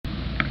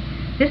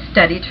This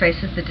study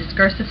traces the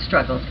discursive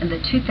struggles in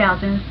the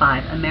 2005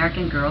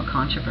 American Girl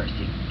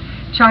controversy,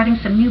 charting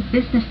some new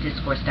business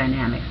discourse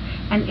dynamics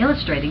and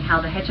illustrating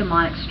how the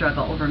hegemonic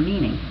struggle over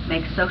meaning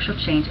makes social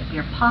change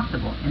appear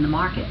possible in the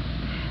market.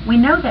 We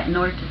know that in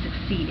order to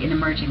succeed in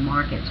emerging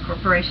markets,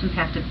 corporations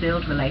have to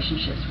build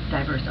relationships with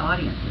diverse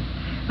audiences,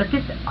 but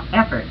this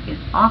effort is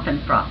often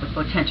fraught with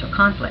potential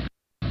conflict.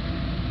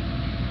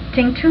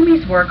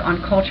 Ting-Toomey's work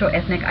on cultural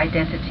ethnic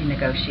identity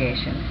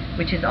negotiation,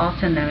 which is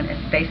also known as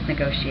space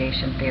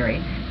negotiation theory,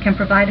 can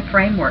provide a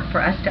framework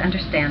for us to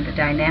understand the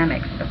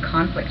dynamics of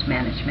conflict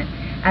management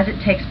as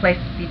it takes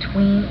place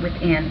between,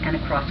 within, and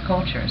across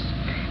cultures.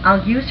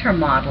 I'll use her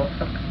model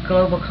of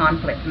global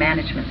conflict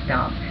management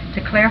styles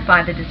to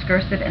clarify the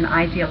discursive and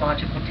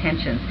ideological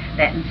tensions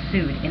that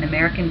ensued in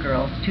American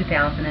Girl's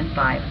 2005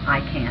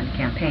 ICANN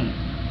campaign.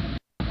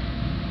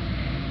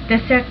 De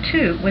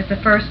Certeau was the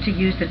first to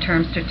use the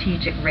term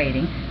strategic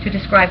rating to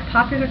describe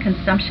popular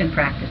consumption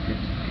practices.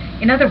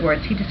 In other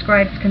words, he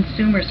describes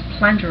consumers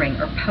plundering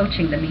or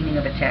poaching the meaning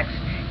of a text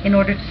in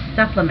order to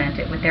supplement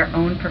it with their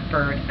own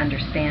preferred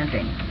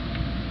understanding.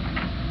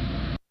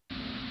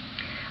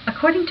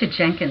 According to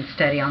Jenkins'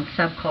 study on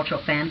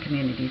subcultural fan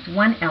communities,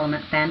 one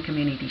element fan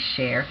communities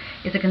share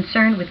is a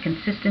concern with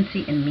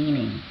consistency in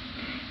meaning.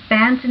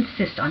 Fans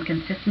insist on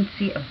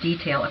consistency of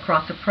detail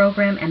across a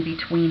program and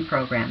between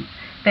programs.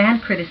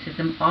 Fan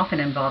criticism often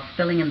involves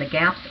filling in the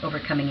gaps,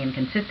 overcoming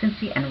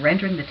inconsistency, and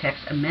rendering the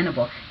text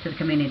amenable to the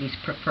community's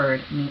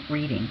preferred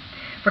reading.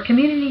 For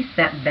communities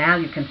that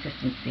value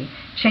consistency,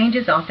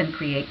 changes often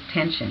create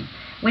tension.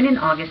 When in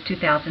August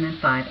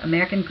 2005,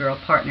 American Girl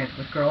partnered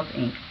with Girls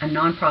Inc., a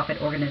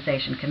nonprofit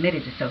organization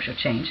committed to social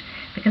change,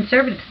 the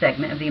conservative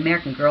segment of the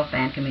American Girl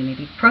fan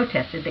community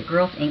protested that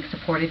Girls Inc.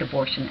 supported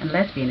abortion and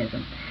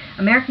lesbianism.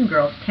 American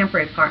Girl's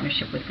temporary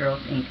partnership with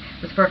Girls Inc.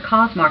 was for a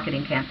cause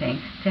marketing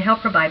campaign to help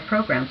provide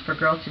programs for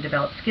girls to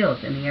develop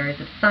skills in the areas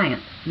of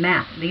science,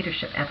 math,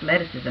 leadership,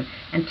 athleticism,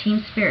 and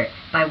team spirit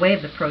by way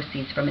of the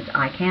proceeds from its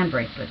ICANN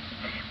bracelets.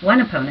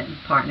 One opponent of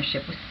the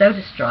partnership was so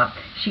distraught,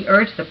 she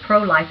urged the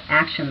Pro-Life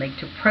Action League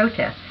to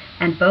protest,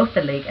 and both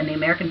the League and the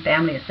American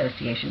Family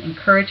Association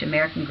encouraged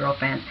American Girl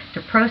fans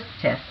to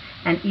protest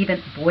and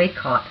even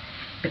boycott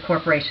the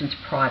corporation's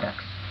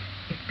products,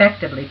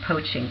 effectively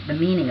poaching the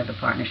meaning of the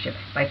partnership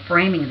by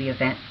framing the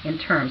event in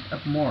terms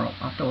of moral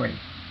authority.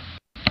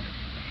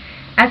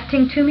 As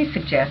Ting-Toomey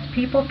suggests,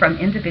 people from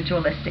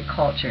individualistic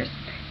cultures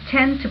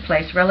tend to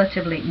place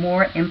relatively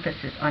more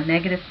emphasis on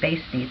negative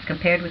base needs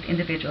compared with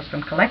individuals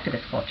from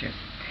collectivist cultures.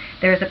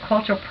 There is a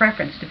cultural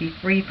preference to be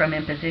free from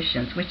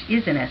impositions, which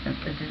is in essence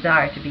a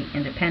desire to be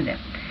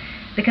independent.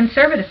 The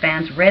conservative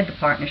fans read the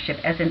partnership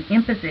as an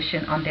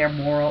imposition on their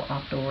moral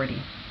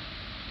authority.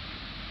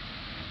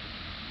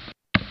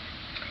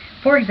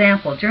 For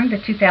example, during the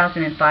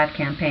 2005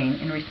 campaign,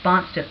 in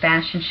response to a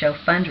fashion show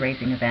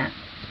fundraising event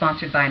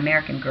sponsored by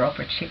American Girl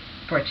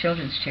for a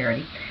children's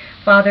charity,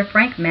 Father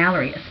Frank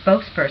Mallory, a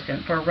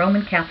spokesperson for a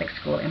Roman Catholic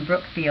school in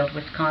Brookfield,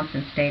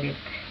 Wisconsin, stated,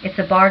 "It's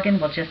a bargain,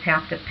 we'll just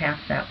have to pass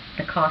up.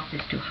 The cost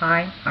is too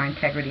high, our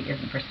integrity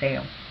isn't for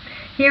sale."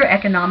 Here,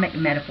 economic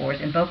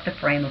metaphors invoke the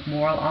frame of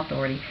moral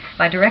authority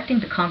by directing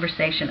the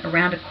conversation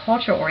around a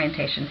cultural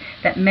orientation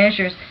that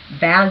measures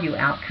value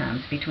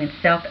outcomes between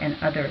self and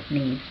other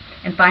needs,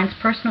 and finds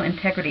personal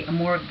integrity a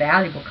more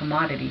valuable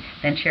commodity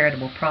than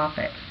charitable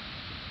profits.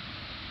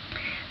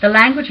 The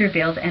language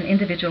reveals an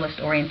individualist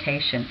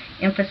orientation,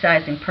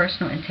 emphasizing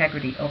personal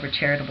integrity over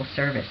charitable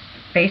service.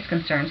 Base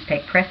concerns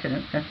take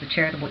precedence since the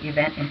charitable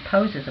event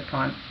imposes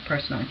upon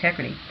personal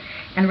integrity,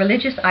 and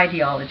religious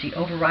ideology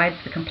overrides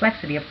the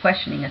complexity of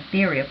questioning a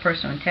theory of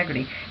personal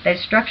integrity that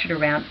is structured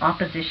around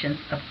oppositions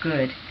of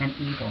good and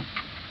evil.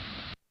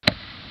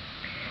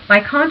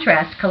 By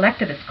contrast,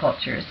 collectivist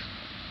cultures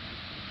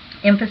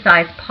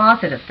emphasize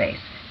positive faith,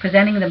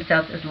 presenting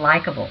themselves as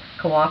likable,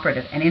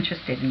 cooperative, and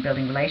interested in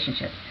building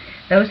relationships.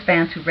 Those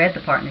fans who read the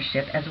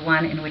partnership as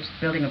one in which the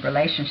building of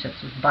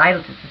relationships was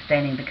vital to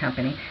sustaining the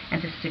company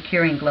and to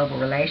securing global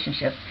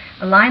relationships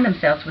align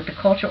themselves with the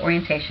cultural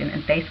orientation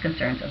and faith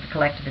concerns of the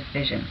collectivist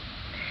vision.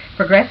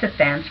 Progressive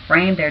fans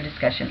frame their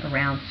discussion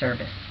around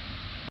service.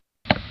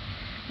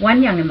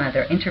 One young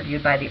mother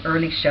interviewed by the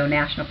early show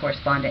national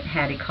correspondent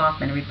Hattie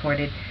Kaufman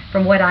reported,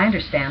 "From what I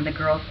understand, the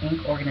Girls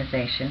Inc.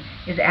 organization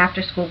is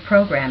after-school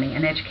programming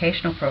and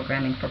educational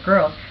programming for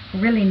girls who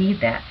really need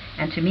that,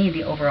 and to me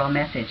the overall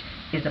message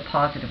is a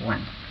positive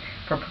one."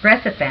 For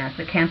progressive fans,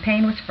 the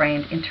campaign was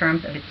framed in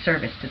terms of its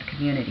service to the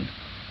community.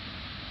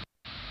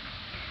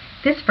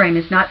 This frame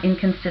is not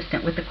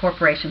inconsistent with the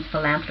corporation's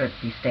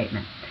philanthropy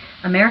statement.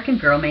 American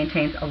Girl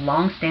maintains a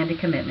long-standing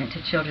commitment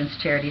to children's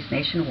charities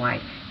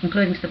nationwide,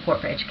 including support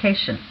for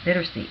education,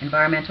 literacy,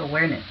 environmental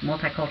awareness,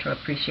 multicultural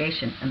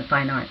appreciation, and the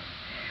fine arts.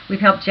 We've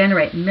helped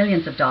generate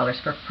millions of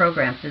dollars for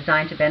programs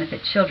designed to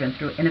benefit children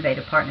through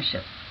innovative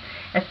partnerships.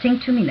 As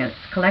Ting-Toomey notes,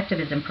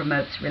 collectivism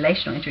promotes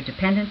relational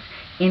interdependence,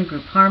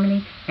 in-group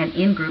harmony, and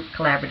in-group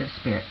collaborative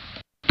spirit.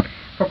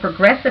 For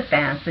progressive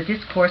fans, the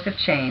discourse of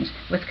change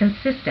was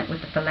consistent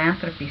with the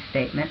philanthropy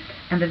statement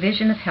and the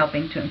vision of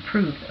helping to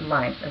improve the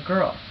lives of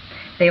girls.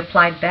 They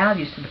applied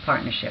values to the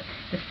partnership,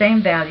 the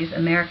same values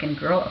American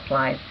Girl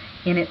applies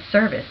in its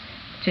service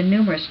to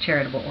numerous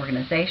charitable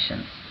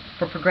organizations.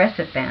 For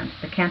progressive fans,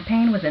 the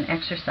campaign was an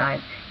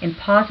exercise in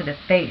positive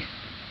faith,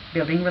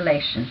 building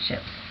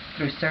relationships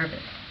through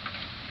service.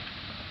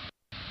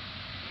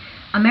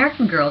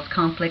 American Girl's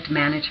conflict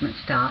management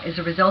style is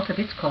a result of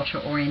its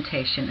cultural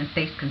orientation and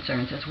faith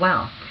concerns as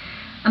well.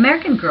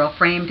 American Girl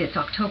framed its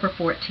October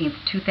 14,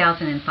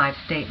 2005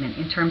 statement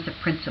in terms of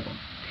principle.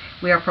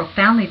 We are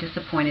profoundly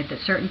disappointed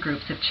that certain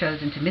groups have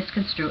chosen to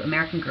misconstrue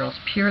American Girl's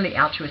purely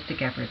altruistic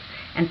efforts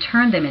and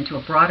turn them into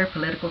a broader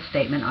political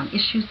statement on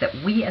issues that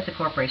we as a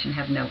corporation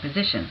have no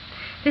position.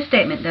 This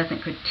statement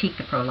doesn't critique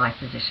the pro-life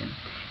position.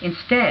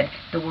 Instead,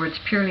 the words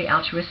purely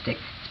altruistic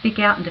speak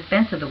out in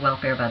defense of the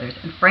welfare of others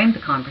and frame the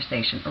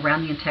conversation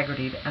around the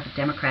integrity of a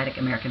democratic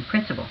American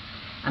principle.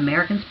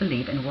 Americans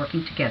believe in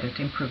working together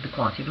to improve the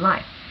quality of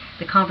life.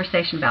 The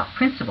conversation about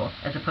principle,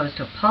 as opposed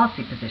to a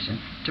policy position,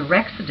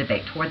 directs the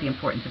debate toward the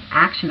importance of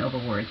action over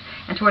words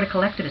and toward a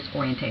collectivist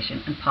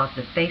orientation and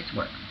positive face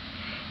work.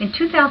 In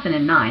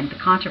 2009, the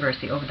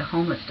controversy over the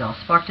homeless doll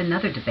sparked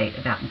another debate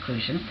about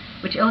inclusion,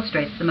 which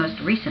illustrates the most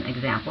recent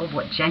example of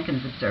what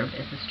Jenkins observed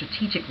as the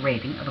strategic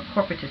rating of a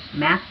corporatist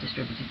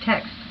mass-distributed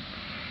text.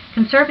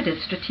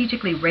 Conservatives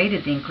strategically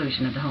rated the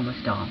inclusion of the homeless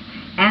doll.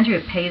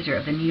 Andrea Pazer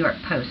of the New York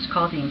Post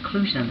called the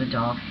inclusion of the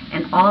doll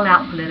an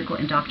all-out political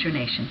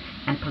indoctrination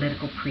and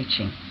political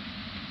preaching,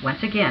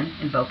 once again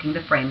invoking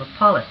the frame of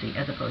policy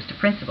as opposed to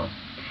principle.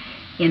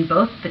 In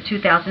both the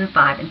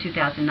 2005 and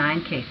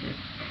 2009 cases,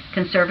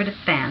 conservative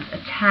fans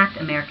attacked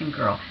American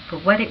Girl for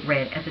what it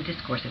read as a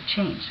discursive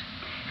change.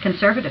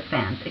 Conservative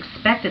fans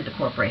expected the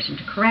corporation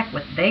to correct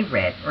what they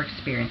read or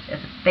experienced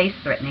as a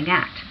faith-threatening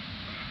act.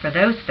 For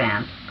these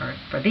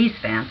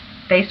fans,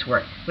 face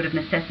work would have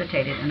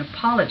necessitated an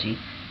apology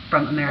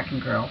from American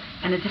Girl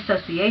and a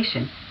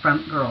dissociation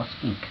from Girls,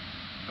 Inc.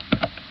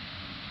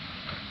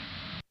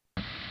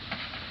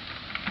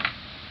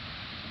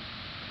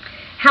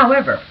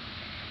 However,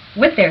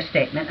 with their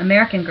statement,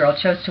 American Girl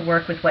chose to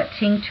work with what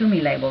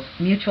Ting-Toomey labels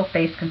mutual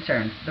faith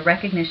concerns, the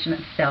recognition of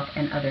self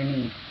and other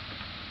needs.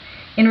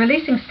 In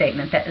releasing a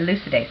statement that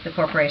elucidates the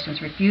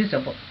corporation's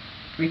refusal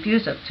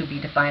to be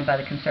defined by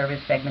the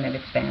conservative segment of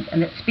its fans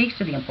and that speaks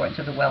to the importance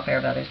of the welfare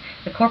of others,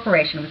 the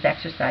corporation was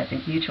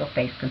exercising mutual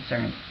faith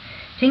concerns.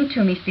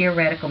 Ting-Toomey's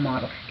theoretical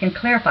model can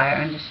clarify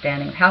our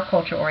understanding of how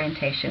cultural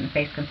orientation and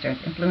faith concerns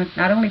influence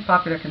not only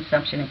popular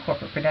consumption and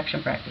corporate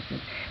production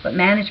practices, but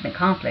management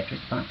conflict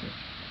responses.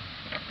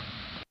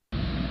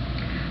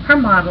 Her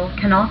model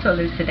can also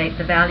elucidate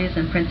the values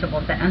and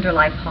principles that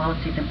underlie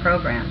policies and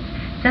programs.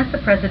 Since the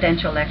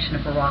presidential election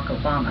of Barak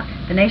Obama,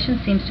 the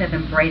nation seems to have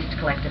embraced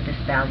collectivist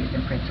values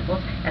and principles,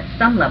 at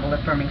some level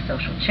affirming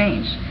social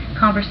change.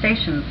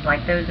 Conversations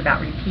like those about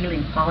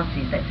repealing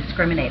policies that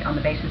discriminate on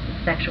the basis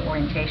of sexual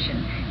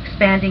orientation,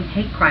 expanding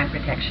hate crime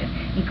protection,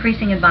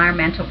 increasing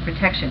environmental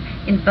protection,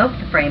 invoke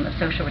the frame of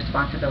social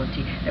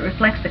responsibility that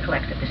reflects the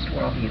collectivist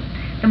worldview.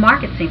 The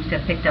market seems to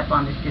have picked up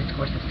on this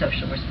discourse of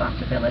social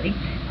responsibility.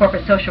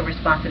 Corporate social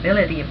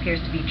responsibility appears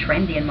to be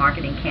trendy in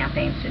marketing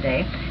campaigns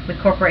today,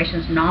 with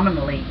corporations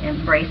nominally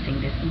embracing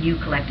this new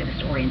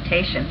collectivist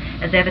orientation,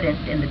 as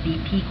evidenced in the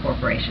BP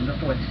Corporation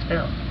before the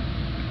spill.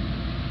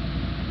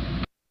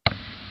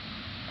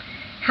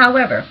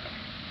 However,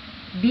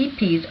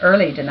 BP's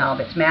early denial of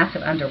its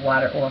massive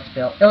underwater oil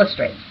spill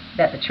illustrates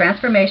that the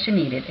transformation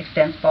needed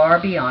extends far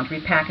beyond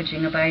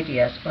repackaging of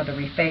ideas or the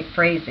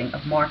rephrasing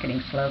of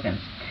marketing slogans.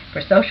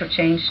 For social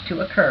change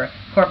to occur,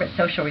 corporate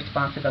social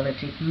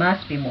responsibility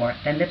must be more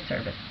than lip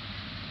service.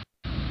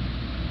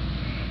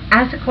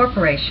 As a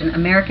corporation,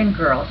 American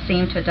Girl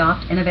seemed to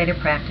adopt innovative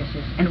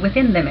practices and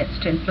within limits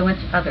to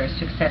influence others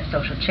to accept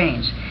social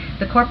change.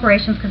 The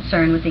corporation's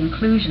concern with the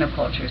inclusion of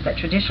cultures that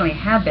traditionally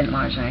have been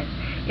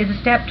marginalized is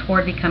a step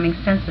toward becoming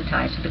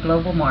sensitized to the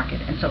global market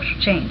and social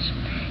change.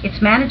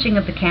 Its managing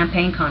of the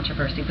campaign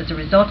controversy was a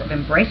result of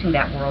embracing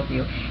that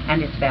worldview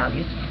and its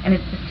values, and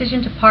its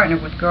decision to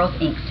partner with Girls,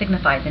 Inc.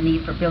 signified the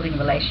need for building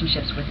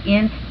relationships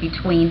within,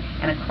 between,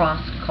 and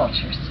across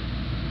cultures.